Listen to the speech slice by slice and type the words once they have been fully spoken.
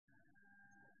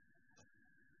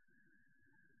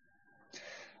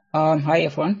Hi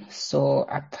everyone. So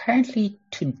apparently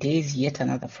today's yet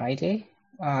another Friday.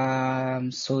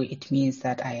 So it means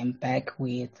that I am back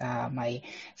with my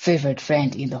favorite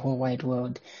friend in the whole wide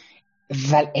world,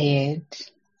 Valed.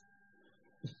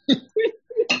 At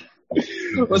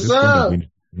What's this point, up? I'm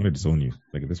going to disown you.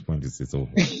 Like at this point, it's over.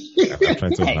 I've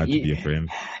tried so hard to You, be a friend,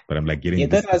 but I'm like you getting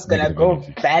thought I was this gonna negative go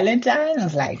energy. Valentine? I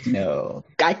was like, no,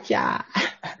 gotcha.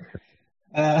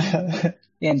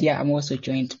 And yeah, I'm also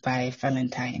joined by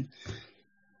Valentine.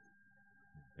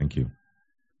 Thank you.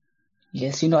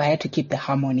 Yes, I had to keep the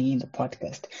harmony in the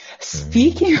podcast. Um,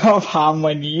 Speaking of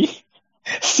harmony,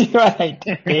 see what I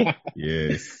did there?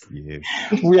 yes, yes.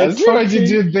 We are I see what you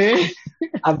talking did there.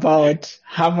 about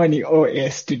Harmony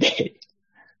OS today.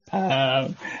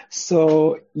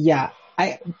 So yeah,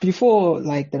 I before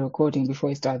like the recording,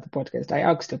 before I started the podcast, I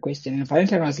asked a question and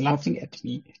Valentine was laughing at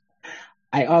me.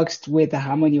 I asked whether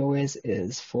Harmony OS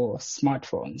is for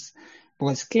smartphones,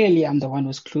 because clearly I'm the one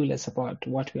who's clueless about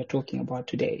what we are talking about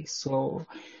today. So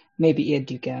maybe Ed,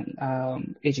 you can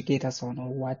educate us on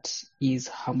what is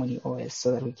Harmony OS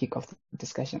so that we kick off the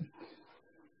discussion.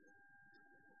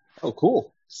 Oh,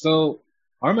 cool. So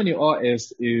Harmony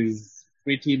OS is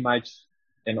pretty much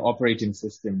an operating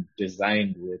system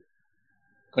designed with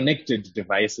connected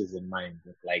devices in mind,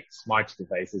 with like smart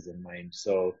devices in mind.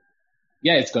 So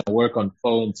yeah, it's going to work on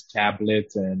phones,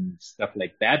 tablets, and stuff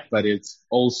like that, but it's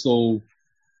also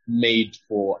made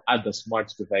for other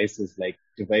smart devices, like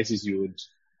devices you would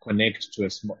connect to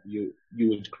you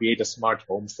would create a smart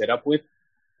home setup with,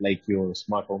 like your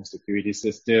smart home security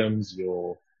systems,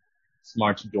 your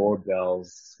smart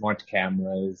doorbells, smart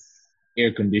cameras,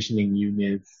 air conditioning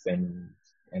units, and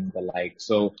the like.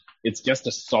 So it's just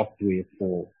a software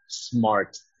for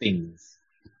smart things.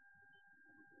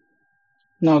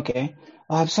 Okay.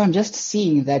 So I'm just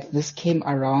seeing that this came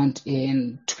around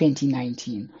in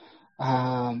 2019.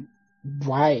 Um,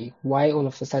 why all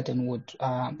of a sudden would,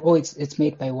 oh, it's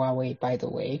made by Huawei, by the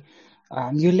way.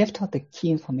 You left out the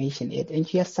key information, Ed,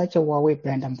 and you're such a Huawei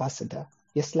brand ambassador.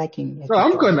 You're slacking at No,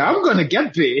 your I'm gonna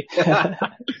get there. job.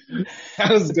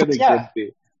 I was But gonna yeah, get there.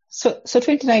 so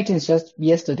 2019 is just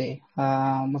yesterday,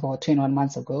 about 21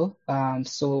 months ago.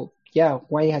 So yeah,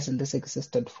 why hasn't this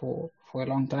existed for a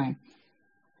long time?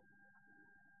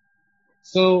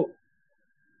 So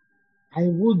I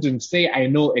wouldn't say I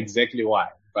know exactly why,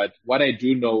 but what I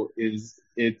do know is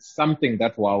it's something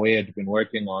that Huawei had been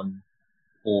working on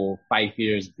for 5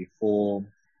 years before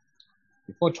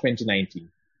 2019.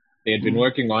 They had been Mm.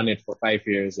 working on it for 5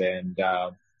 years, and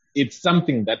it's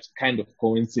something that kind of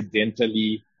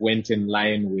coincidentally went in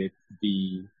line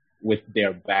with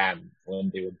their ban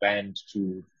when they were banned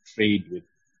to trade with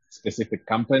specific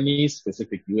companies,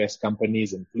 specific US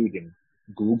companies, including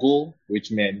Google, which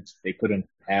meant they couldn't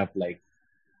have like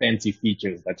fancy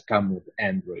features that come with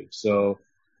Android. So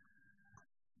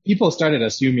people started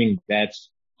assuming that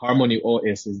Harmony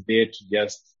OS is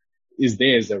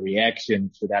there as a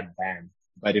reaction to that ban,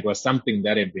 but it was something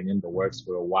that had been in the works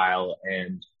for a while,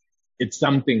 and it's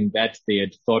something that they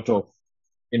had thought of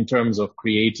in terms of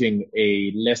creating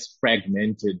a less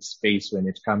fragmented space when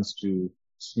it comes to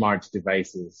smart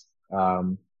devices. I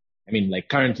mean, like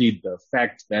currently the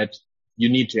fact that you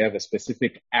need to have a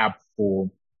specific app for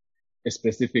a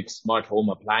specific smart home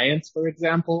appliance, for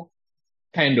example,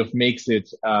 kind of makes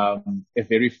it a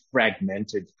very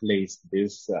fragmented place,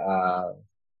 this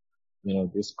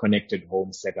connected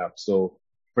home setup. So,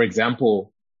 for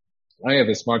example, I have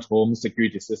a smart home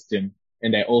security system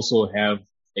and I also have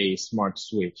a smart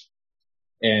switch.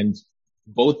 And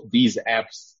both these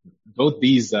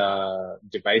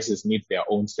devices need their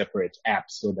own separate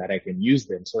apps so that I can use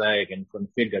them, so that I can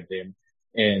configure them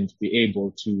and be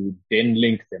able to then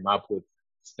link them up with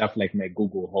stuff like my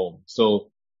Google Home. So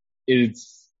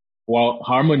it's while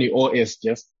Harmony OS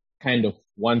just kind of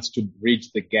wants to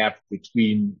bridge the gap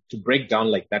to break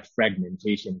down like that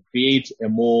fragmentation, create a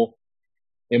more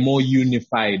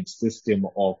unified system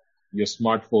of your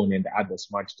smartphone and other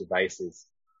smart devices.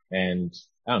 And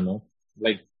I don't know,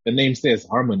 like the name says,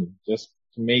 harmony, just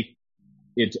to make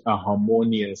it a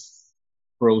harmonious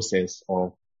process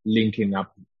of linking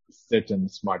up certain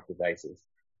smart devices.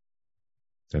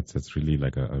 That's really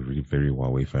like a really very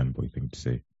Huawei fanboy thing to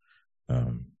say.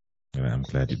 And I'm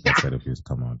glad that side of you has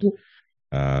come out.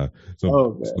 So,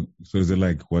 Oh, so is it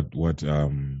like what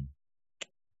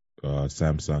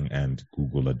Samsung and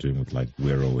Google are doing with like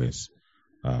Wear OS,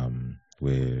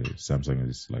 where Samsung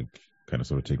is like kind of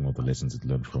sort of taking all the lessons it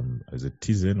learned from, is it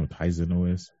Tizen or Tizen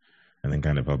OS, and then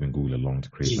kind of helping Google along to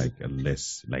create like a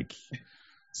less like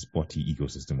spotty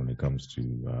ecosystem when it comes to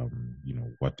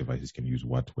what devices can use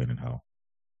what, when, and how.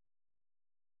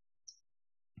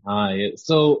 Yeah.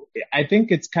 So I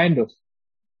think it's kind of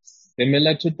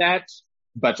similar to that,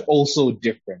 but also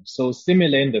different. So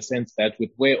similar in the sense that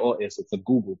with Wear OS, it's a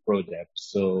Google project.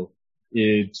 So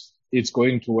it's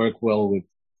going to work well with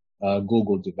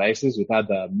Google devices, with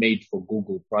other made for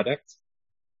Google products.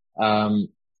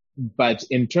 But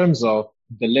in terms of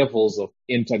the levels of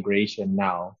integration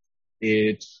now,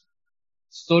 it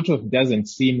sort of doesn't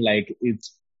seem like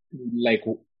it's like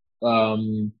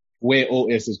where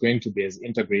OS is going to be as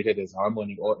integrated as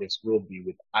Harmony OS will be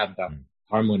with other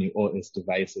Harmony OS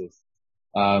devices.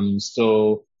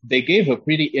 So they gave a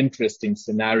pretty interesting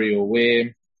scenario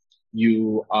where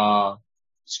you are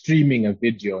streaming a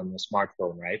video on your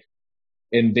smartphone, right?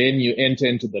 And then you enter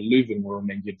into the living room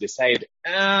and you decide,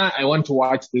 I want to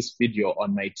watch this video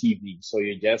on my TV. So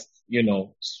you just,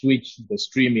 switch the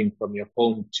streaming from your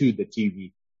phone to the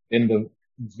TV. Then the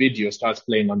video starts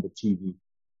playing on the TV.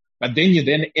 But then you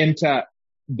then enter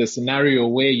the scenario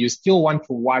where you still want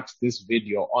to watch this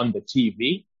video on the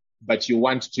TV, but you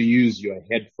want to use your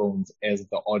headphones as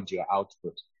the audio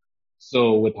output.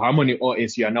 So with Harmony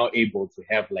OS, you are now able to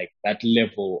have like that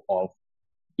level of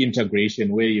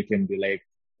integration where you can be like,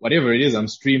 whatever it is I'm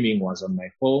streaming was on my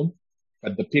phone,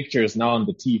 but the picture is now on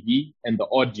the TV and the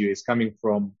audio is coming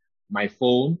from my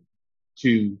phone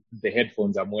to the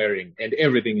headphones I'm wearing, and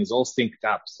everything is all synced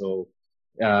up. So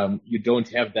you don't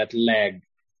have that lag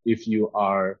if you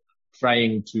are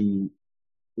trying to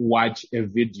watch a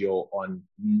video on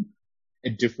a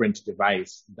different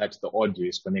device that the audio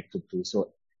is connected to.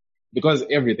 So because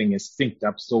everything is synced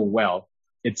up so well,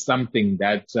 it's something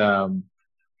that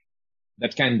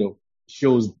that kind of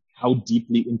shows how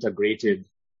deeply integrated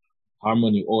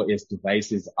Harmony OS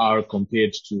devices are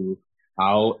compared to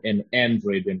how an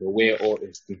Android and a Wear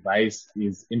OS device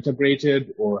is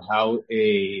integrated, or how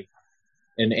an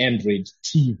Android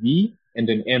TV and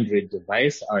an Android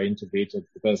device are integrated.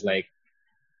 Because like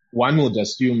one would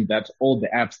assume that all the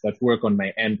apps that work on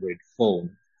my Android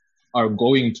phone are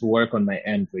going to work on my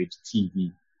Android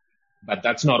TV, but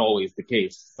that's not always the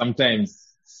case. Sometimes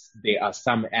there are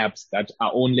some apps that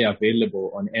are only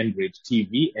available on Android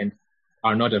TV and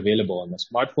are not available on a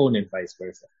smartphone, and vice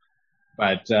versa.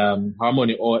 But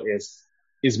Harmony OS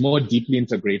is more deeply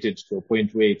integrated to a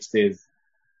point where it says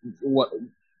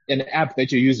an app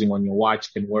that you're using on your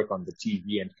watch can work on the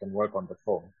TV and can work on the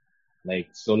phone. Like,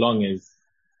 so long as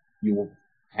you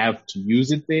have to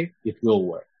use it there, it will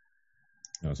work.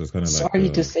 No, so it's kind of like... Sorry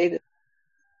to say that.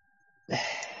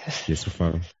 Yes,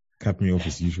 Rafal, cut me off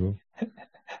as usual.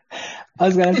 I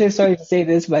was going to say, sorry to say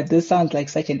this, but this sounds like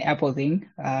such an Apple thing.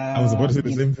 I was about to say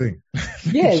the same thing.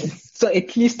 Yes. So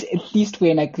at least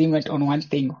we're in agreement on one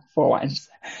thing for once.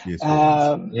 Yes,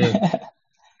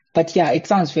 But yeah, it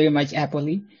sounds very much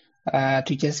Apple-y,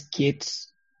 to just get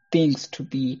things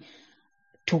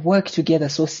to work together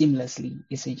so seamlessly,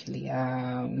 essentially,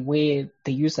 where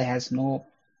the user has no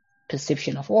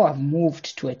perception of, I've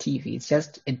moved to a TV. It's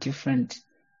just a different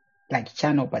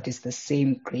channel, but it's the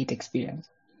same great experience.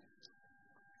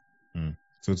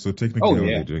 So technically, how are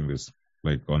they doing this,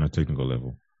 on a technical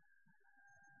level?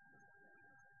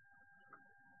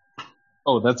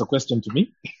 Oh, that's a question to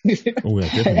me? Oh, yeah,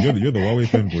 definitely. You're the Huawei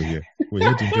fanboy here. We're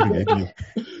here to interrogate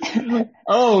you.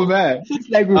 Oh, man. It's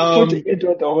like we're putting it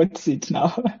on the hot seat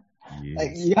now.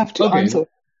 Yes. You have to answer.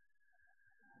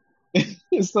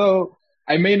 So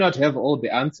I may not have all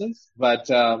the answers, but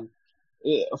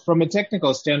from a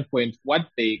technical standpoint, what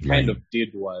they kind of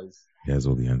did was... He has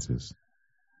all the answers.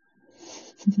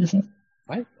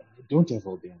 I don't have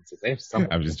all the answers. I have some.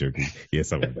 I'm just joking. Yes,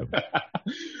 some of them.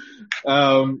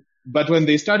 But when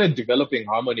they started developing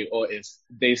Harmony OS,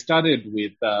 they started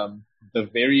with the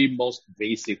very most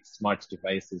basic smart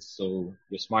devices. So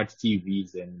your smart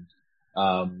TVs and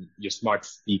your smart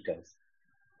speakers.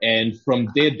 And from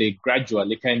there, they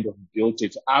gradually kind of built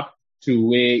it up to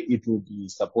where it will be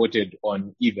supported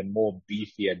on even more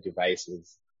beefier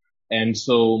devices. And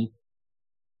so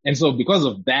because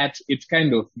of that, it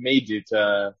kind of made it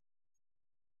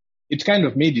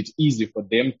easy for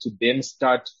them to then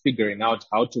start figuring out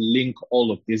how to link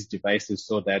all of these devices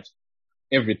so that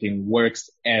everything works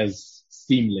as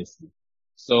seamlessly.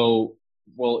 So,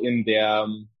 in their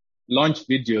launch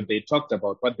video, they talked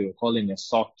about what they were calling a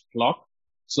soft clock.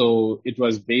 So it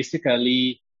was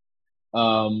basically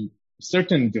all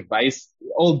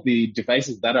the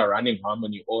devices that are running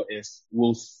Harmony OS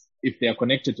will, if they are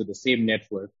connected to the same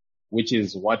network, which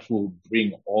is what will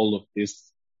bring all of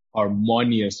this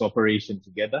harmonious operation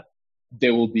together,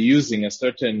 they will be using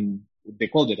they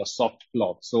called it a soft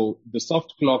clock. So the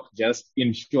soft clock just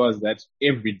ensures that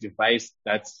every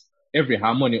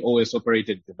Harmony OS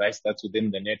operated device that's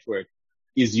within the network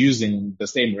is using the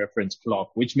same reference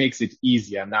clock, which makes it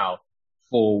easier now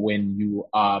for when you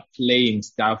are playing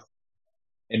stuff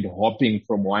and hopping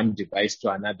from one device to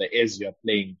another as you're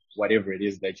playing whatever it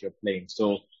is that you're playing.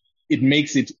 So it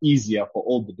makes it easier for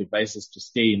all the devices to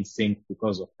stay in sync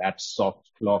because of that soft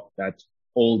clock that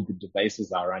all the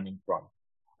devices are running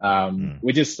from,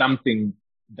 which is something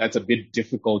that's a bit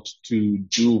difficult to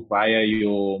do via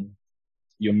your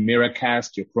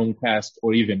Miracast, your Chromecast,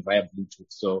 or even via Bluetooth.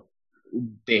 So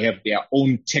they have their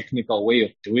own technical way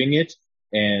of doing it,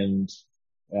 and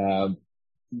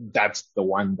that's the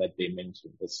one that they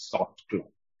mentioned, the soft clock.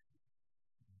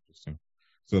 Interesting.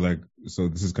 So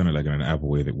this is kind of like an Apple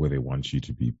way where they want you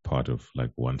to be part of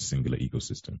like one singular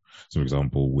ecosystem. So, for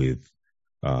example, with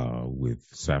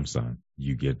Samsung,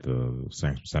 you get the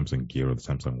Samsung Gear or the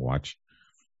Samsung Watch,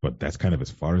 but that's kind of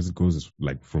as far as it goes. It's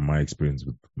like from my experience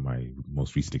with my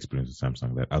most recent experience with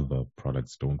Samsung, that other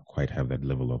products don't quite have that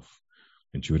level of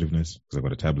intuitiveness, because I've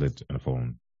got a tablet and a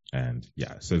phone, and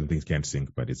yeah, certain things can't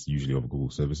sync, but it's usually over Google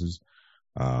services,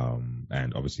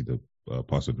 and obviously the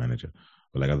password manager.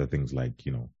 But like other things like,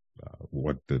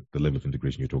 what the level of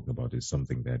integration you're talking about is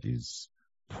something that is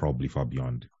probably far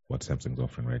beyond what Samsung's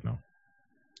offering right now.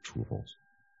 True or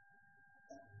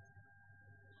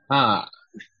false?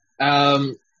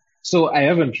 So I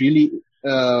haven't really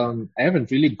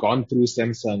gone through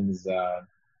Samsung's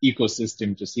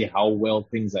ecosystem to see how well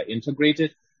things are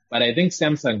integrated, but I think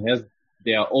Samsung has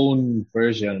their own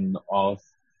version of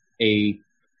a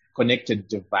connected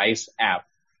device app.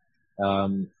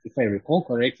 If I recall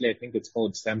correctly, I think it's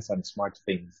called Samsung Smart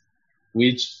Things,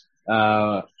 which,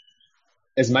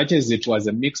 as much as it was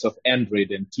a mix of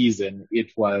Android and Tizen, it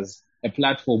was a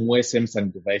platform where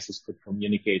Samsung devices could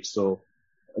communicate. So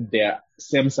their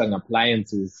Samsung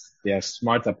appliances, their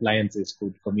smart appliances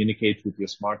could communicate with your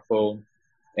smartphone,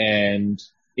 and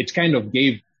it kind of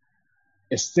gave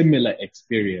a similar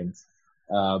experience.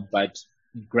 But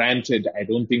granted, I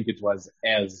don't think it was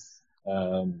as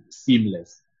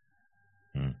seamless.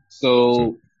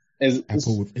 So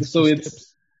Apple with extra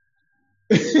steps.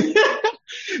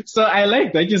 So I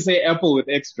like that you say Apple with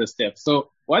extra steps.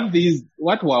 So what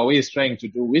Huawei is trying to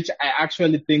do, which I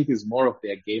actually think is more of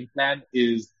their game plan,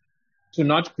 is to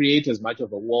not create as much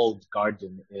of a walled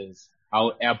garden as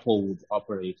how Apple would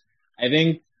operate. I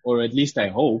think, or at least I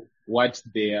hope, what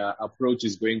their approach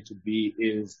is going to be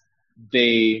is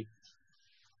they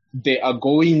are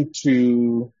going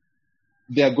to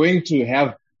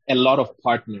have a lot of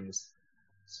partners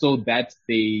so that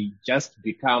they just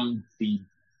become the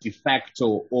de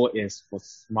facto OS for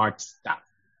smart stuff.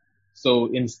 So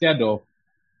instead of,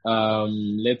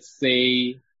 let's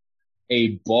say, a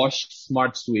Bosch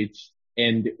smart switch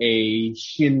and a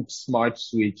Shin smart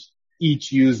switch,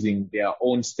 each using their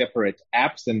own separate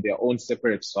apps and their own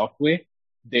separate software,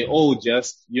 they all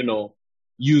just,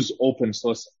 use open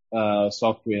source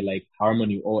software like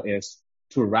Harmony OS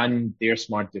to run their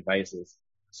smart devices.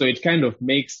 So it kind of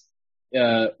makes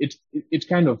it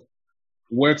kind of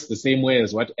works the same way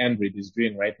as what Android is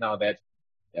doing right now, that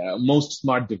most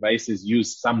smart devices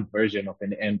use some version of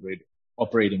an Android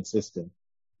operating system,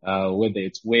 whether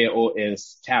it's Wear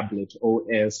OS, Tablet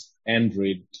OS,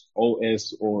 Android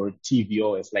OS, or TV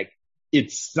OS. Like,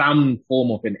 it's some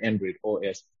form of an Android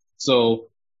OS. So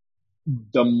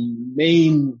I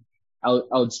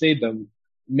would say the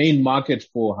main market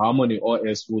for Harmony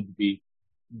OS would be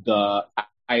the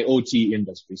IoT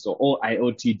industry. So all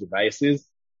IoT devices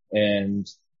and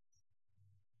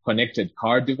connected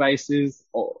car devices,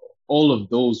 all of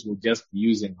those will just be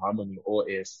using Harmony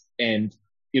OS, and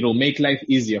it'll make life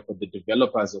easier for the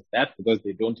developers of that, because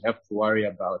they don't have to worry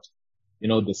about,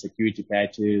 the security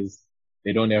patches.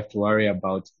 They don't have to worry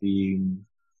about the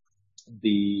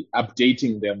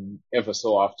updating them ever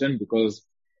so often, because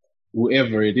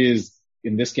whoever it is,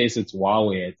 in this case it's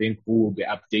Huawei, I think, who will be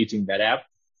updating that app,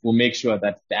 will make sure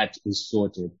that that is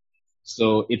sorted.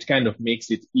 So it kind of makes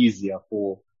it easier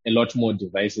for a lot more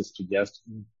devices to just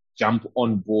jump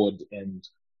on board and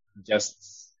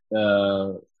just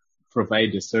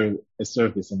provide a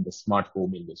service in the smart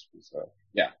home industry. So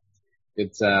yeah,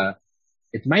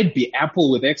 it might be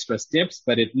Apple with extra steps,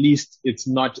 but at least it's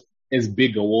not as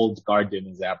big a walled garden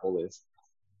as Apple is.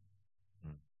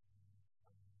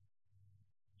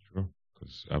 Sure,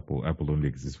 because Apple only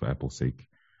exists for Apple's sake.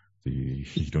 So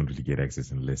you don't really get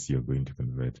access unless you're going to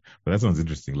convert. But that sounds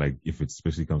interesting. Like, if it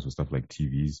especially comes with stuff like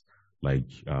TVs, like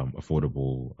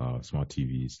affordable smart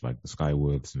TVs, like the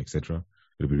Skyworths and etc.,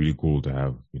 it'd be really cool to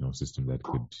have, a system that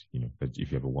could, that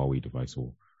if you have a Huawei device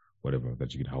or whatever,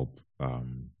 that you could help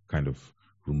kind of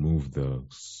remove the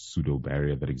pseudo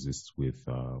barrier that exists with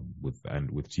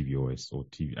tvOS or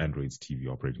Android's TV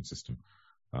operating system.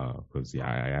 Because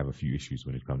I have a few issues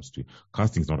when it comes to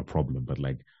casting. Is not a problem, but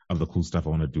like other cool stuff I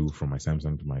want to do from my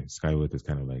Samsung to my Skyworth is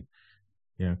kind of like,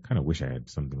 yeah, kind of wish I had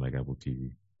something like Apple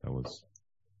TV that was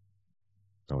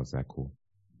that cool.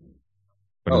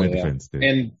 But in their defense,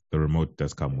 the remote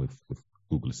does come with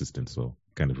Google Assistant, so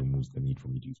it kind of removes the need for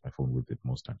me to use my phone with it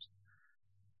most times.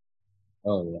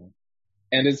 Oh yeah.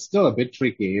 And it's still a bit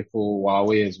tricky for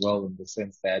Huawei as well, in the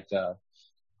sense that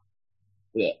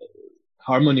the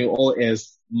Harmony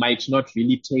OS might not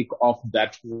really take off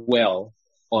that well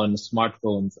on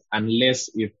smartphones unless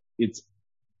if it's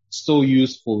so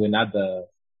useful in other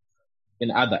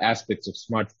aspects of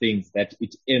smart things that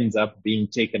it ends up being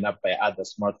taken up by other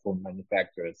smartphone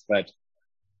manufacturers. But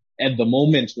at the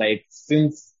moment, like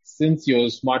since your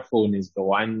smartphone is the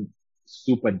one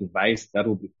super device that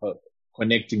will be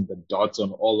connecting the dots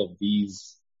on all of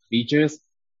these features,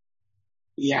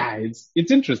 yeah, it's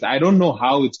interesting. I don't know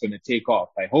how it's going to take off.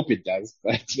 I hope it does,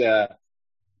 but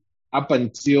up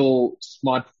until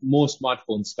more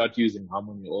smartphones start using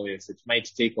Harmony OS, it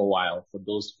might take a while for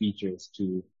those features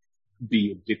to be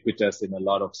ubiquitous in a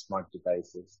lot of smart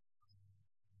devices.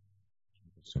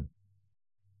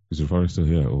 Is Rufaro still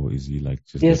here, or is he like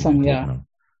just yes, letting I'm you here. talk now?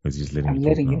 Or is he just letting I'm you talk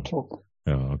letting now? you talk.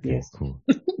 Oh, okay, yes. Cool.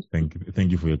 Thank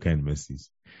you for your kind mercies.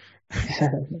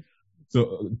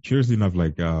 So, curiously enough,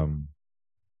 like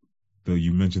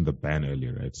you mentioned the ban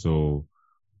earlier, right? So,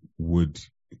 would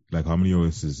like Harmony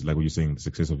OS is like what you're saying, the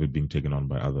success of it being taken on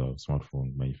by other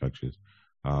smartphone manufacturers,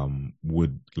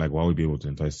 would like Huawei be able to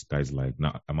entice guys like?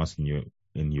 Now, I'm asking you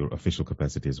in your official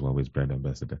capacity as Huawei's brand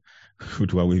ambassador.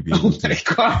 Would Huawei be able to?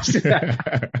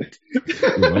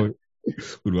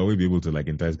 Would Huawei be able to like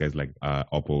entice guys like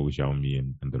Oppo, Xiaomi,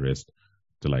 and the rest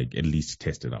to like at least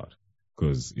test it out?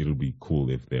 Because it'll be cool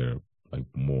if they're like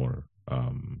more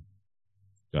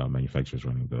manufacturers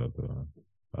running the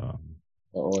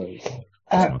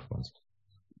smartphones.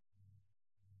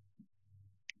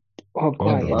 Oh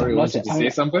God, Barry, wanted to say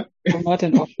something? I'm not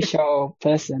an official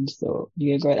person, so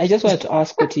you go ahead. I just wanted to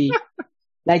ask Kuti,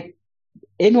 like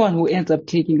anyone who ends up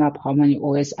taking up Harmony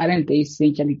OS, aren't they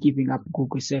essentially giving up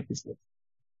Google services?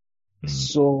 Mm.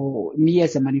 So me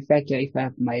as a manufacturer, if I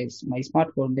have my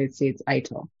smartphone, let's say it's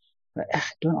itel,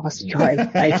 don't ask me why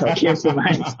itel came to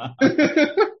mind.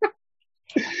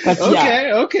 But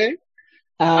okay.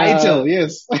 itel,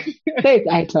 yes. Say it's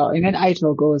itel, and then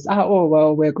itel goes,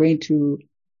 we're going to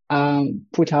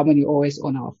put Harmony OS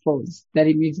on our phones. That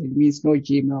it means no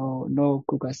Gmail, no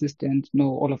Google Assistant, no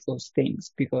all of those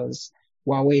things, because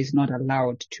Huawei is not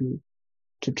allowed to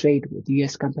trade with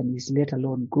US companies, let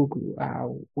alone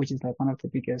Google, which is like one of the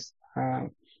biggest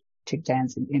tech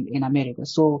giants in America.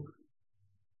 So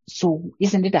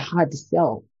isn't it a hard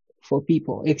sell for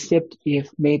people, except if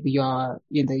maybe you're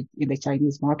in the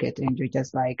Chinese market and you're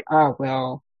just like,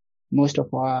 most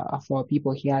of our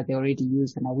people here, they already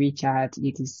use an WeChat,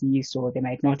 etc. So they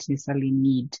might not necessarily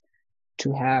need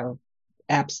to have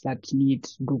apps that need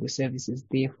Google services.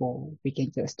 Therefore, we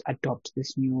can just adopt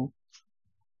this new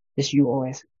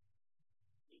OS.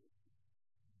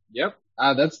 Yep.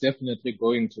 That's definitely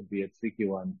going to be a tricky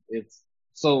one.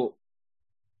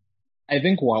 I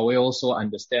think Huawei also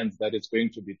understands that it's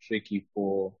going to be tricky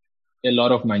for a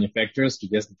lot of manufacturers to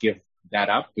just give that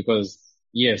up, because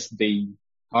yes,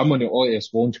 Harmony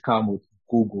OS won't come with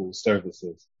Google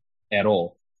services at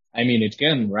all. I mean, it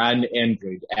can run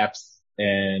Android apps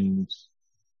and,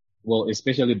 well,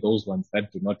 especially those ones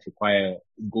that do not require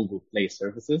Google Play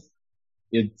services.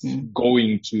 It's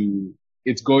going to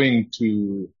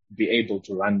be able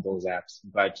to run those apps,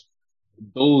 but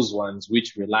those ones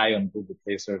which rely on Google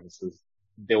Play services,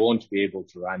 they won't be able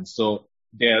to run. So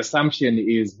the assumption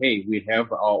is, hey, we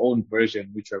have our own version,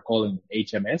 which we're calling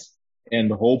HMS,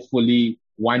 and hopefully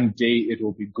one day it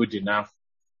will be good enough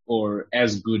or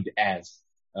as good as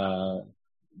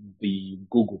the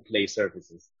Google Play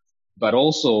services. But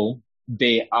also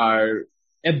they are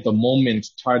at the moment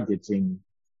targeting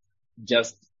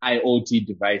just IoT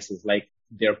devices. Like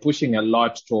they're pushing a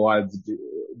lot towards the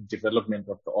development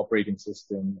of the operating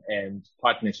system and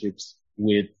partnerships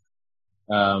with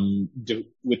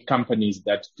companies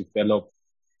that develop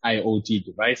IoT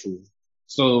devices.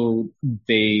 So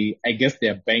I guess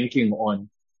they're banking on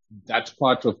that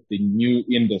part of the new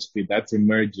industry that's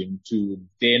emerging to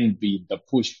then be the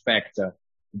push factor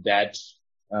that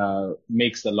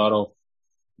makes a lot of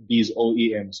these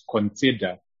OEMs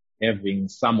consider having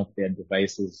some of their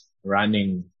devices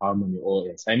running Harmony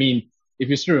OS. I mean, if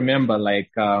you still remember,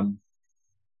 like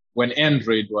when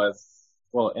Android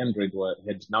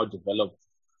had now developed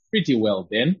pretty well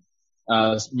then,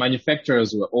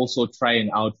 manufacturers were also trying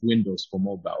out Windows for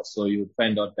mobile. So you would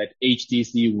find out that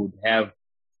HTC would have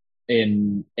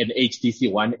an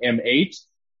HTC One M8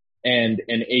 and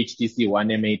an HTC One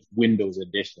M8 Windows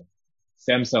edition.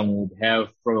 Samsung would have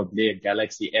probably a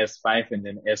Galaxy S5 and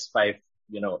an S5,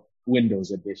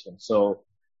 Windows edition. So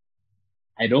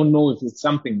I don't know if it's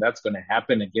something that's going to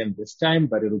happen again this time,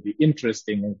 but it'll be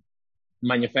interesting. And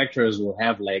manufacturers will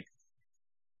have like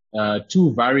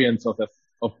two variants of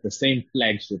the same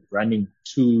flagship running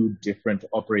two different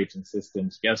operating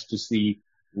systems just to see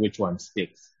which one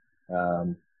sticks.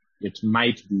 It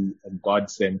might be a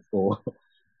godsend for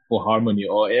Harmony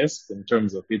OS in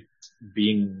terms of it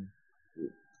being,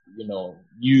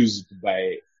 used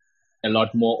by a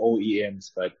lot more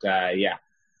OEMs. But yeah,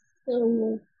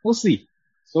 we'll see.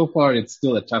 So far, it's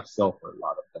still a tough sell for a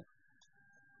lot of them.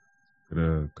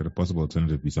 Could a possible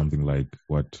alternative be something like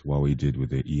what Huawei did with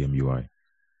the EMUI,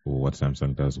 or what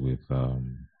Samsung does with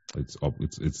its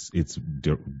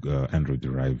Android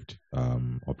derived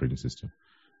operating system?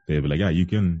 They'll be like, yeah, you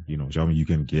can, Xiaomi, you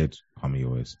can get Harmony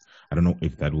OS. I don't know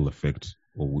if that will affect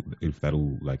or if that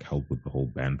will like help with the whole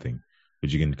ban thing, but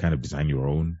you can kind of design your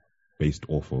own based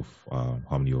off of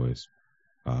Harmony OS.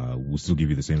 We'll still give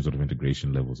you the same sort of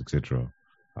integration levels, etc.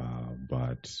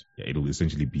 But yeah, it'll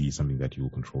essentially be something that you will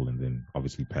control and then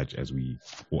obviously patch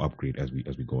or upgrade as we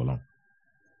go along.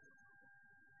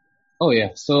 Oh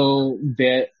yeah, so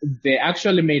they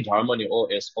actually made Harmony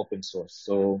OS open source.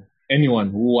 So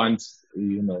anyone who wants,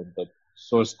 the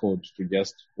source code to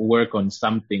just work on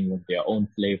something with their own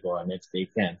flavor on it, they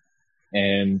can.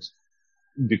 And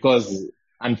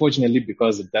unfortunately,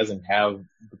 because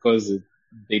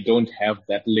they don't have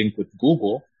that link with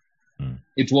Google,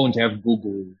 it won't have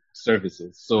Google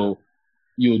services. So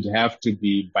you'd have to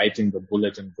be biting the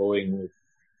bullet and going with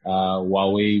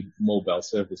Huawei mobile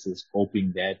services,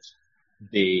 hoping that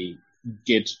they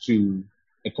get to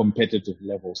a competitive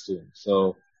level soon.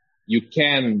 So you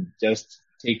can just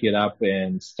take it up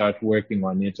and start working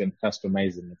on it and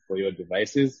customizing it for your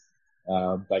devices,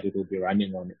 but it will be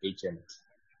running on HMS.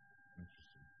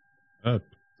 I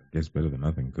guess better than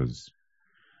nothing, because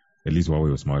at least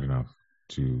Huawei was smart enough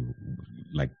to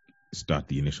start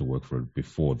the initial work for it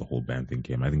before the whole ban thing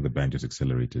came. I think the ban just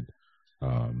accelerated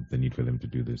the need for them to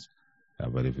do this.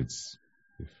 But if it's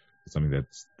something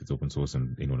that's open source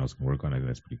and anyone else can work on it, then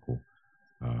that's pretty cool.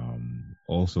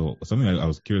 Also, something I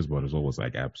was curious about as well was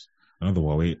like apps. I know the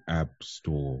Huawei App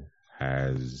Store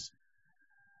has,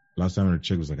 last time I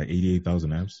checked, it was like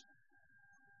 88,000 apps.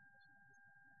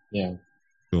 Yeah.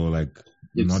 So not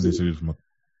necessarily from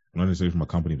a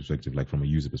company perspective, like from a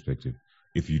user perspective.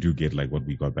 If you do get like what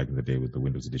we got back in the day with the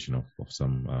Windows edition of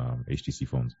some HTC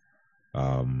phones,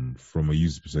 from a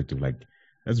user perspective, like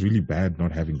that's really bad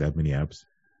not having that many apps.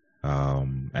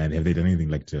 And have they done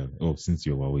anything since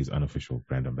you're Huawei's unofficial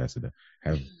brand ambassador,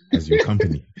 has your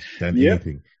company done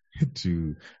anything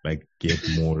to get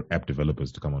more app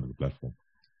developers to come onto the platform?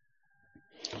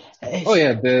 Oh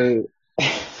yeah, go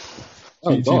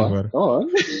on.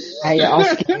 I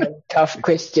ask tough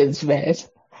questions, man.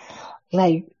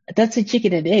 That's a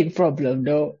chicken and egg problem,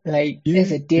 though.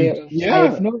 There's a deal. Yeah. I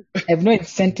have no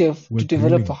incentive to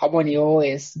develop a Harmony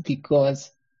OS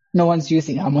because no one's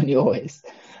using Harmony OS.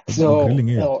 So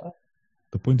the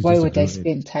point is, why would I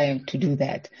spend time to do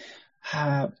that?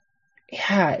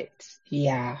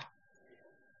 Yeah.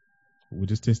 We're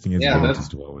just testing as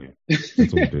to Huawei. That's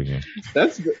what we're doing here.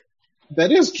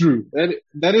 That is true.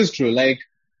 That is true.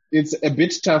 It's a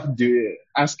bit tough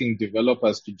asking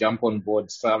developers to jump on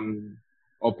board some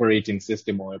operating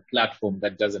system or a platform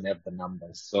that doesn't have the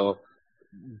numbers. So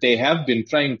they have been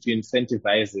trying to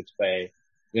incentivize it by,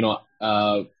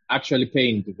 actually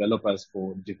paying developers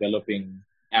for developing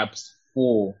apps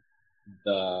for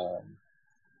the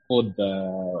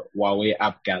Huawei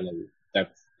App Gallery.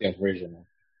 That's their version of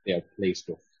their Play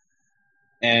Store.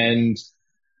 And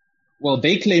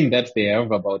they claim that they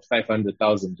have about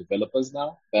 500,000 developers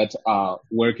now that are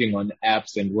working on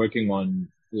apps and working on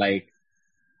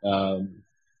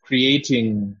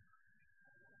creating.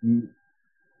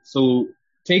 So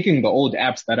taking the old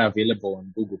apps that are available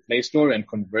on Google Play Store and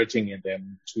converting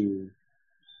them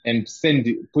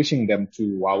pushing them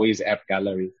to Huawei's App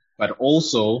Gallery, but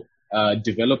also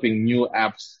developing new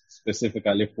apps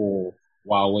specifically for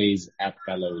Huawei's App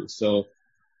Gallery. So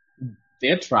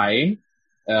they're trying,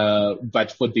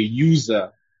 but for the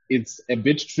user, it's a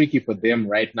bit tricky for them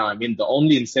right now. I mean, the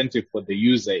only incentive for the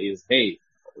user is, hey,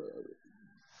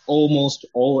 almost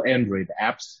all Android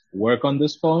apps work on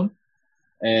this phone,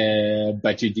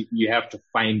 but you have to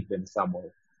find them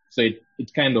somewhere. So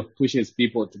it kind of pushes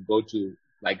people to go to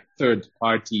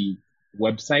third-party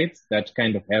websites that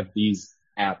kind of have these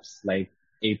apps like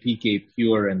APK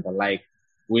Pure and the like,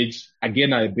 which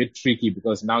again are a bit tricky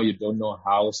because now you don't know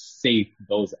how safe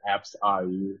those apps are.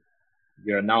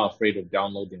 You're now afraid of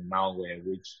downloading malware,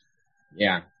 which,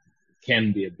 yeah,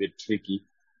 can be a bit tricky.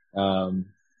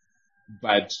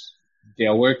 But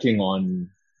they're working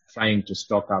on trying to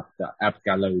stock up the app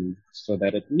gallery so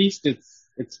that at least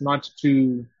it's not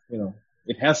too,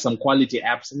 it has some quality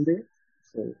apps in there.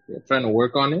 So they're trying to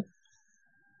work on it.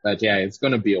 But yeah, it's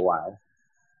going to be a while.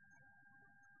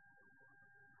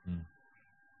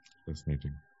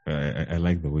 Fascinating. I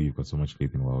like the way you've got so much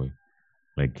faith in Huawei.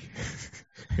 Like,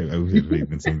 I wish I had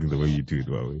faith in something the way you do it,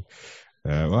 Huawei.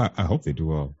 Well, I hope they do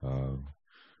well.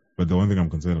 But the one thing I'm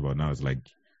concerned about now is like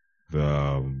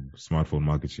the smartphone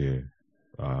market share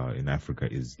in Africa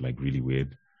is like really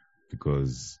weird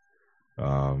because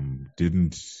what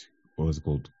was it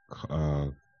called?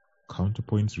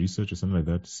 Counterpoints Research or something like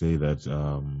that say that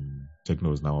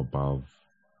Techno is now above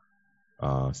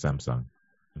Samsung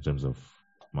in terms of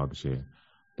market share,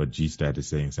 but G-Stat is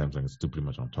saying Samsung is still pretty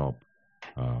much on top.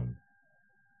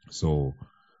 So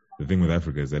the thing with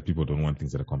Africa is that people don't want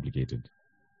things that are complicated,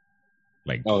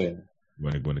 like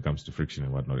when it comes to friction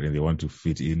and whatnot, and they want to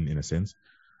fit in a sense.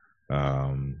 So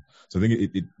I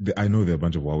think I know there are a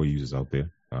bunch of Huawei users out there,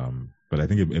 but I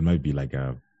think it might be like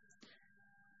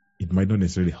it might not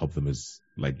necessarily help them as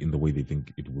like in the way they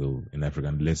think it will in Africa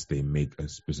unless they make a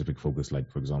specific focus,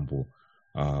 like for example,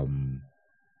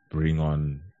 bring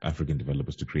on African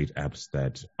developers to create apps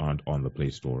that aren't on the Play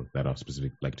Store that are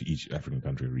specific like to each African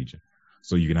country or region.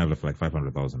 So you can have like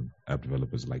 500,000 app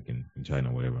developers like in China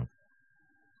or whatever.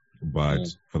 But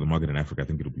for the market in Africa, I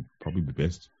think it'll probably be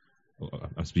best.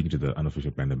 I'm speaking to the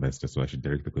unofficial brand ambassador, so I should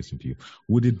direct the question to you.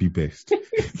 Would it be best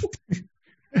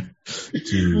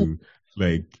to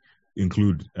like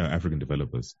include African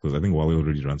developers? Because I think Huawei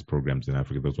already runs programs in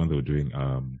Africa. There was one they were doing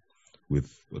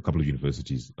with a couple of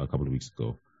universities a couple of weeks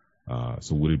ago.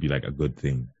 So would it be like a good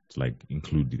thing to like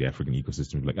include the African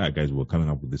ecosystem? Like, guys, we're coming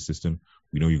up with this system.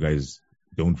 We know you guys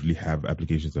don't really have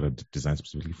applications that are designed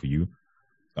specifically for you.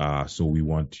 So we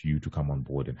want you to come on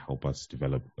board and help us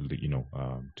develop,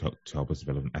 to help us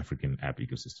develop an African app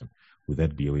ecosystem. Would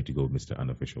that be a way to go, Mr.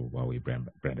 Unofficial Huawei brand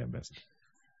ambassador?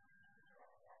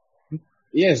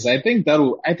 Yes, I think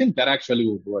that actually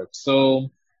would work. So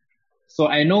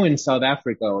I know in South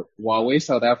Africa, Huawei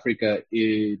South Africa,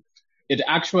 it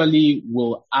actually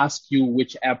will ask you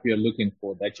which app you're looking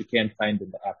for that you can't find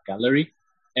in the app gallery,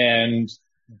 and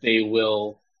they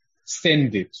will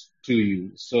send it to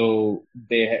you. So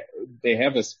they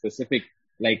have a specific,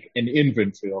 like an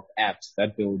inventory of apps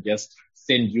that they will just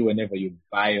send you whenever you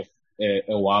buy a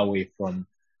Huawei from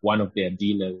one of their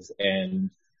dealers. And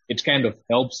it kind of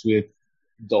helps with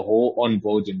the whole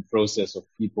onboarding process of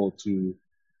people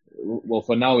well,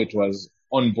 for now it was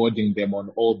onboarding them on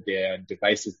all their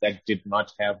devices that did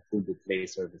not have Google Play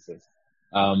services.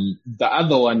 The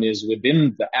other one is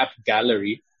within the app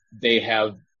gallery, they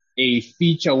have a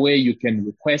feature where you can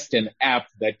request an app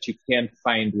that you can't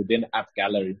find within app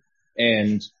gallery.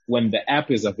 And when the app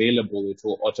is available, it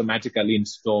will automatically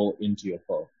install into your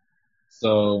phone.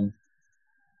 So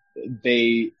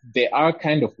they are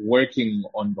kind of working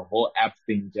on the whole app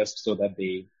thing just so that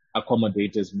they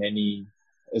accommodate as many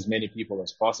people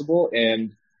as possible.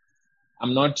 And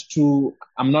I'm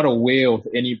not aware of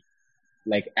any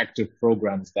like active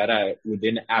programs that are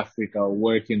within Africa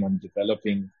working on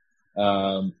developing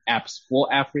apps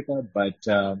for Africa, but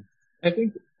I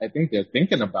think they're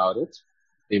thinking about it.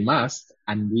 They must,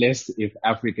 unless if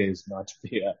Africa is not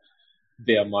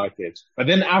their market. But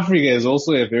then Africa is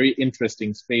also a very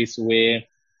interesting space where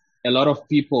a lot of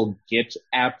people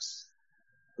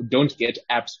don't get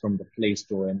apps from the Play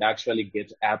Store and actually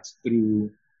get apps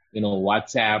through,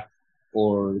 WhatsApp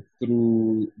or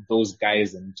through those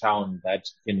guys in town that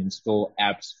can install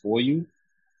apps for you.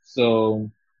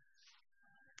 So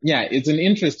yeah, it's an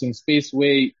interesting space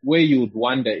where you would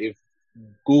wonder if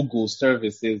Google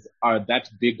services are that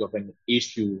big of an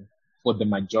issue for the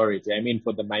majority. I mean,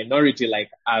 for the minority like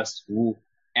us who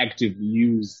actively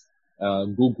use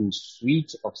Google's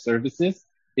suite of services,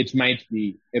 it might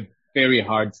be a very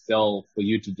hard sell for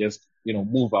you to just,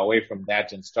 move away from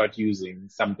that and start using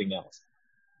something else.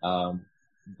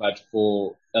 But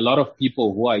for a lot of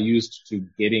people who are used to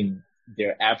getting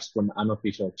their apps from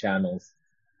unofficial channels,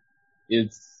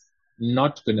 it's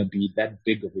not going to be that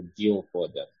big of a deal for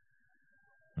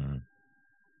them.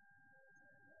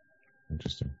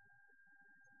 Interesting.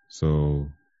 So,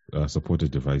 supported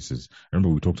devices. I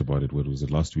remember we talked about it. What was it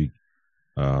last week?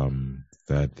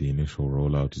 That the initial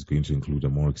rollout is going to include a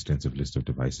more extensive list of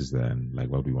devices than like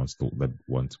what we once thought that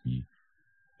once we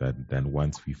than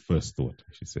once we first thought,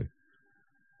 I should say.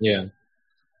 Yeah.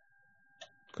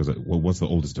 Because what's the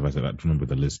oldest device? I don't remember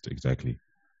the list exactly.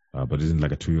 But isn't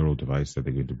like a 2-year-old device that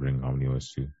they're going to bring Harmony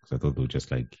OS to? Because I thought they'll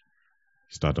just like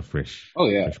start a fresh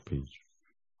page.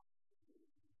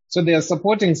 So they are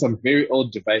supporting some very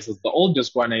old devices. The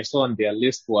oldest one I saw on their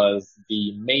list was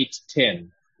the Mate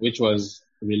 10, which was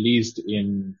released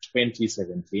in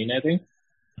 2017, I think,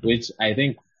 which I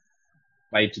think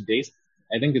by today's,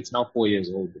 I think it's now 4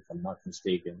 years old, if I'm not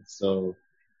mistaken. So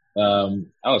I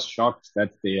was shocked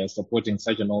that they are supporting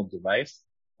such an old device.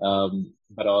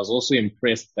 But I was also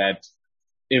impressed that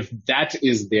if that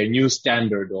is their new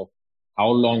standard of how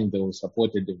long they will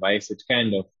support a device, it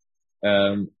kind of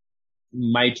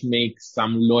might make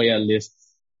some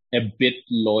loyalists a bit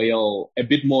more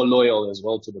loyal as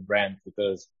well to the brand,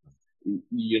 because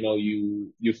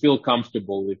you feel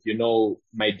comfortable if you know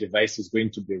my device is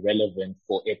going to be relevant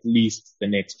for at least the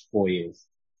next 4 years.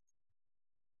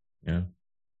 Yeah.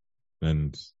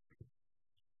 And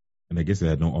I guess they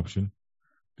had no option,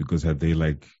 because had they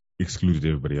like excluded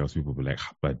everybody else, people would be like,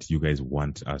 but you guys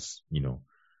want us,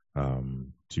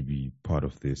 to be part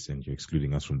of this, and you're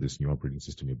excluding us from this new operating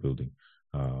system you're building.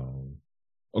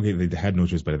 Okay, they had no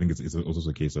choice, but I think it's also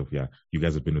a case of, you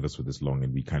guys have been with us for this long,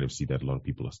 and we kind of see that a lot of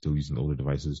people are still using older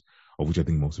devices, of which I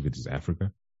think most of it is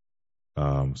Africa.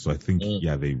 So I think,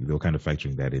 they were kind of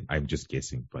factoring that in. I'm just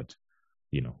guessing, but,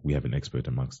 we have an expert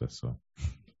amongst us, so.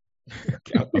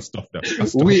 I'll stop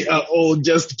that. We are all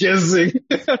just guessing.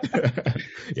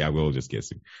 Yeah, we're all just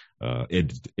guessing.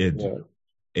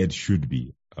 Ed should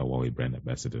be a Huawei brand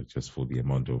ambassador just for the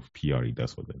amount of PR he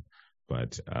does for them,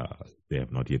 but they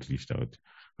have not yet reached out.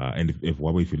 And if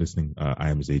Huawei, if you're listening, I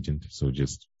am his agent, so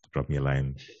just drop me a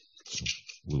line.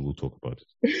 We'll talk about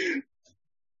it.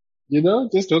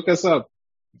 Just hook us up.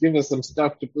 Give us some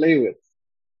stuff to play with.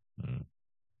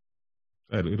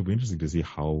 It'll be interesting to see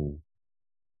how,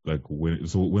 like,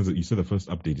 when's it? You said the first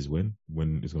update is when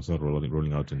it's going to start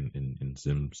rolling out in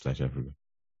Zim/Africa.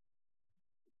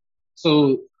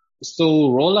 So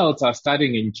rollouts are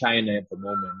starting in China at the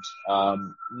moment.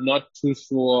 Not too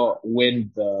sure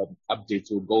when the updates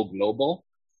will go global,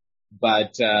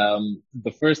 but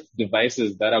the first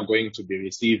devices that are going to be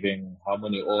receiving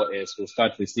Harmony OS will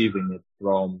start receiving it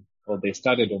they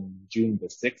started on June the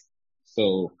 6th.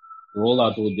 So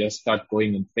rollout will just start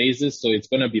going in phases. So it's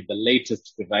going to be the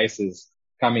latest devices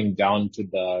coming down to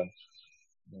the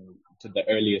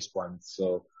earliest ones.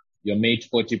 So your Mate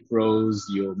 40 Pros,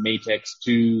 your Mate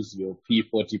X2s, your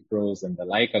P40 Pros, and the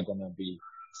like are going to be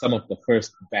some of the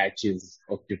first batches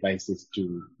of devices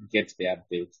to get the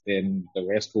updates. Then the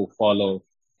rest will follow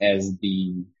as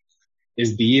the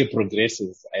year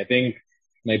progresses. I think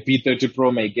my P30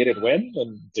 Pro may get it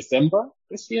in December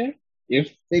this year,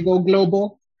 if they go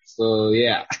global. So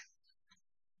yeah,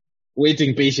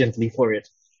 waiting patiently for it.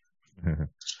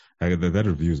 That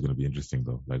review is going to be interesting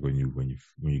though. Like when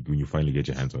you finally get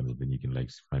your hands on it, then you can like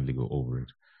finally go over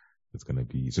it. It's going to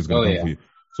be, so it's going to come for you.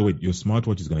 So wait, your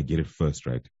smartwatch is going to get it first,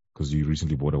 right? Because you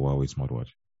recently bought a Huawei smartwatch.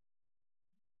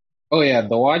 Oh yeah,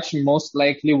 the watch most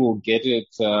likely will get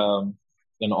it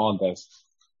in August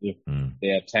if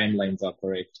their timelines are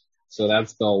correct. So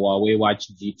that's the Huawei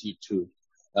Watch GT2.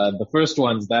 The first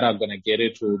ones that are going to get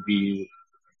it will be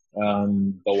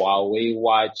the Huawei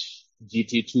Watch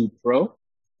GT2 Pro,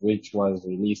 which was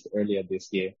released earlier this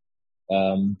year.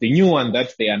 The new one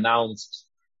that they announced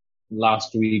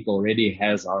last week already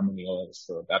has Harmony OS,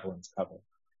 so that one's covered.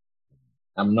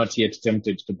 I'm not yet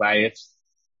tempted to buy it,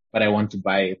 but I want to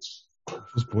buy it. I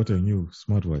just bought a new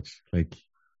smartwatch. Like,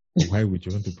 why would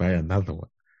you want to buy another one?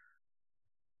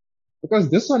 Because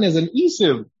this one is an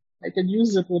eSIM. I can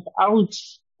use it without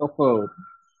a phone.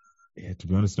 Yeah, to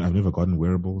be honest, I've never gotten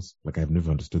wearables. Like, I've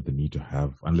never understood the need to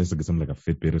have, unless I get something like a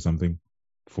Fitbit or something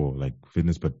for like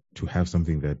fitness, but to have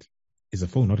something that is a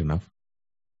phone not enough?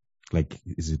 Like,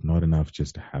 is it not enough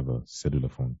just to have a cellular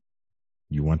phone?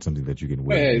 You want something that you can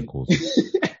wear and make calls.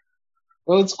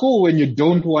 Well, it's cool when you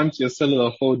don't want your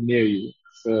cellular phone near you.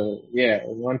 So yeah, I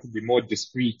want to be more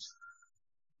discreet.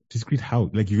 Discreet how?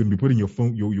 Like, you're gonna be putting your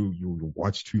phone, your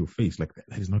watch to your face. Like,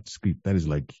 that is not discreet. That is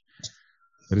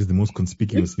the most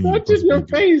conspicuous thing. It's not in your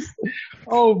face.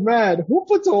 Oh man, who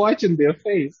puts a watch in their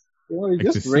face? You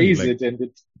just raise it and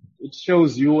it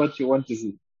shows you what you want to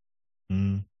see.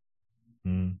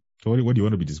 So what do you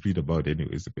want to be discreet about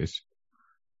anyway, is the question.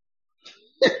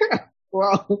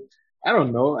 Well, I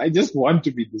don't know. I just want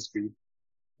to be discreet.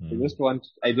 I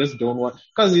just don't want,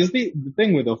 because you see, the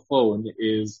thing with a phone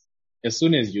is as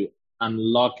soon as you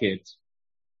unlock it,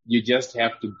 you just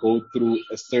have to go through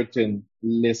a certain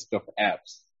list of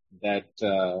apps that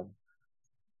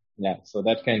Yeah, so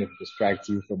that kind of distracts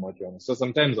you from what you're on. So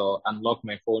sometimes I'll unlock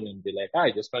my phone and be like, I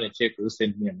just want to check who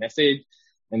sent me a message.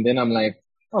 And then I'm like,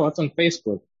 oh, what's on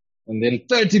Facebook? And then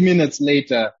 30 minutes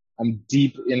later, I'm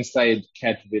deep inside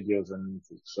cat videos and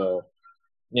music. So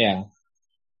yeah.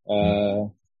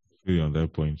 Really on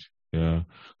that point. Yeah.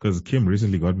 Because Kim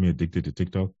recently got me addicted to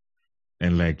TikTok.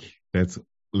 And like, that's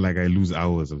like I lose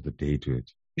hours of the day to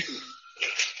it.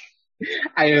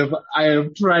 I have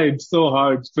tried so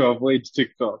hard to avoid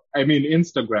TikTok. I mean,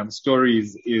 Instagram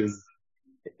stories is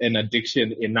an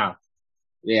addiction enough.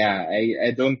 Yeah, I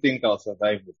don't think I'll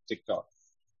survive with TikTok.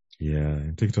 Yeah,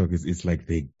 and TikTok is it's like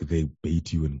they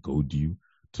bait you and goad you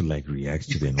to like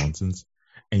react to their nonsense,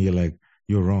 and you're like,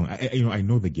 you're wrong. I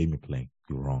know the game you're playing.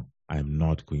 You're wrong. I'm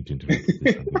not going to interact with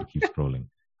this. I'm going to keep scrolling.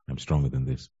 I'm stronger than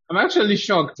this. I'm actually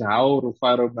shocked how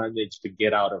Rufaro managed to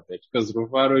get out of it, because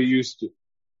Rufaro used to.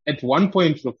 At one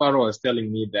point, Rufaro was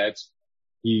telling me that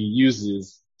he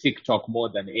uses TikTok more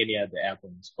than any other app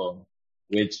on his phone,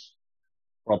 which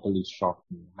properly shocked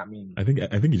me. I mean, I think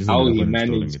he just how ended up he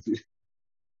uninstalling managed it.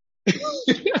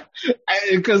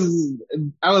 Because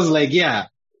I was like, yeah,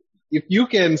 if you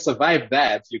can survive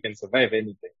that, you can survive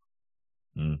anything.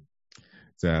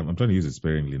 So I'm trying to use it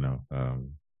sparingly now.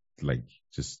 Like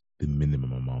just the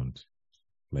minimum amount.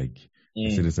 Like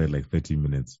I set aside like 30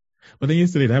 minutes. But then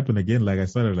yesterday it happened again. Like I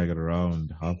started like at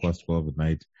around 12:30 at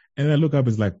night, and then I look up,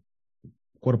 it's like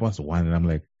 1:15, and I'm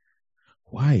like,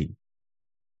 why?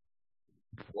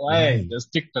 Why does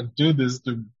TikTok do this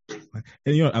to?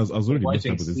 And you know, I was already messed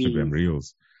up with Instagram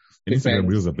Reels. And Instagram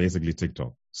Reels are basically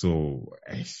TikTok. So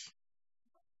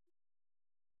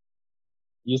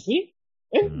you see,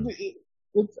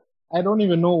 it's I don't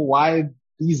even know why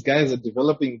these guys are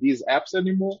developing these apps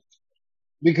anymore,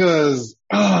 because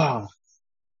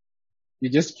you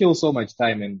just kill so much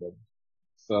time in them.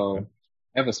 So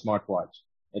have a smartwatch.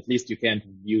 At least you can't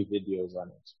view videos on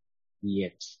it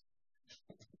yet.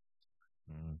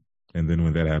 And then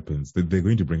when that happens, they're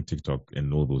going to bring TikTok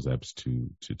and all those apps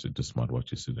to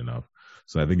smartwatches soon enough.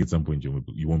 So I think at some point you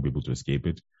won't be able to escape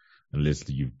it unless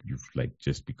you've like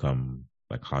just become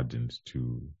like hardened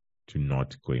to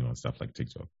not going on stuff like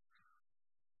TikTok.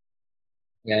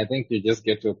 Yeah, I think you just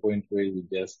get to a point where you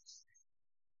just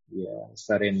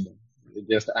surrender. You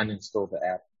just uninstall the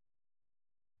app.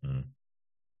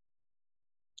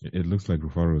 It looks like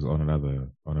Rufaro is on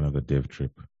another dev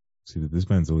trip. See, this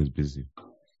man's always busy.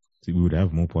 See, we would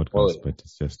have more podcasts, but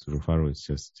it's just Rufaro is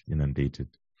just inundated.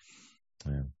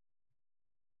 Yeah.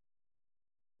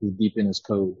 He's deep in his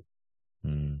code.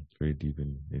 Very deep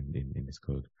in his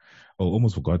code. Oh,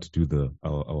 almost forgot to do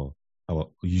our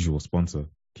usual sponsor.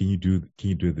 Can you do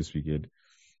it this weekend?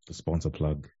 The sponsor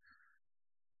plug.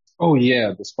 Oh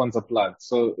yeah, the sponsor plug.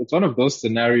 So it's one of those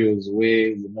scenarios where,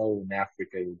 you know, in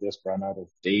Africa you just run out of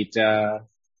data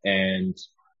and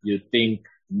you think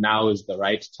now is the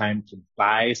right time to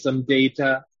buy some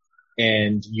data,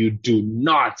 and you do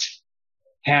not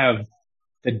have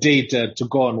the data to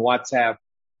go on WhatsApp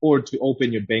or to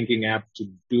open your banking app to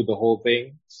do the whole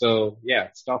thing. So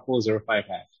yeah, star 405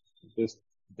 hash. Just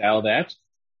dial that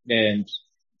and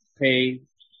pay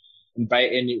and buy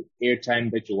any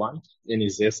airtime that you want, any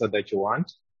Zesa that you want,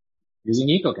 using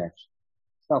EcoCash.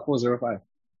 Star 405.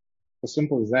 As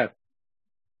simple as that.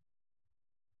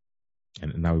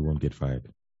 And now we won't get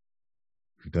fired.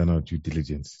 We've done our due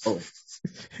diligence. Oh.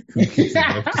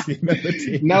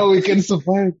 Now we can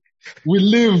survive. We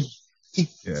live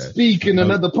to speak in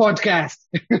another podcast.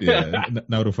 Yeah,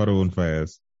 now the father won't fire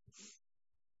us.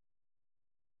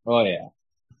 Oh yeah.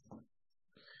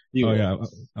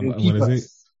 I'm gonna say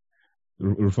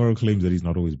Rufaro claims that he's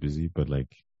not always busy, but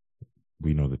like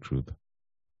we know the truth.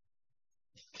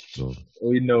 So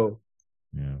we know.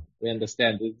 Yeah. We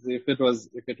understand. If it was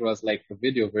like the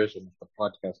video version of the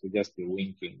podcast, we'd just be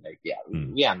winking, like, yeah,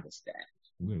 we understand.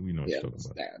 We know what you're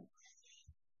talking about.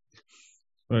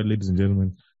 All right, ladies and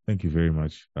gentlemen, thank you very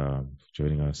much for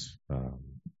joining us.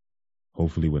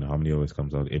 Hopefully when Harmony OS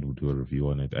comes out, Ed will do a review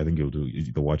on it. I think he'll do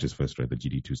the watches first, right? The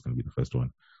GD2 is going to be the first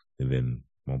one, and then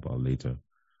mobile later.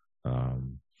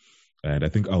 And I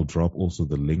think I'll drop also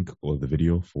the link or the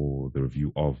video for the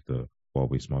review of the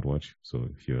Huawei smartwatch. So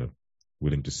if you're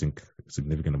willing to sink a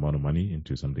significant amount of money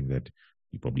into something that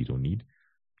you probably don't need,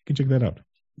 you can check that out.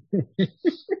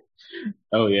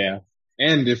 Oh yeah.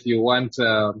 And if you want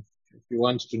to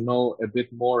know a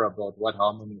bit more about what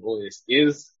Harmony OS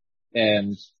is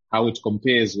and how it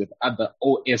compares with other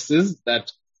OSs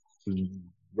that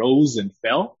rose and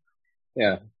fell,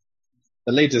 yeah,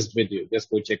 the latest video, just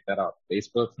go check that out.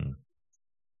 Facebook,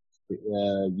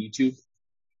 YouTube,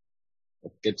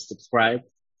 get subscribed.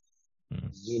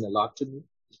 Mean a lot to me.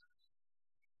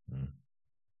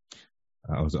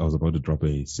 I was about to drop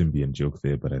a Symbian joke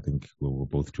there, but I think we're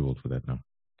both too old for that now.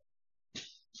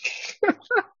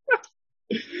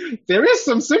 There is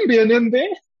some Symbian in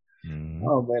there. Mm-hmm.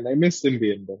 Oh man, I miss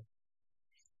Symbian though.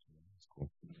 Cool.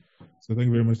 So thank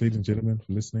you very much, ladies and gentlemen,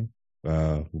 for listening.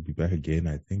 We'll be back again,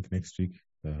 I think, next week.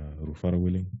 Rufara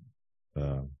willing.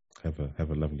 Have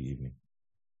a lovely evening.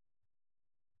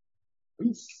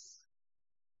 Peace.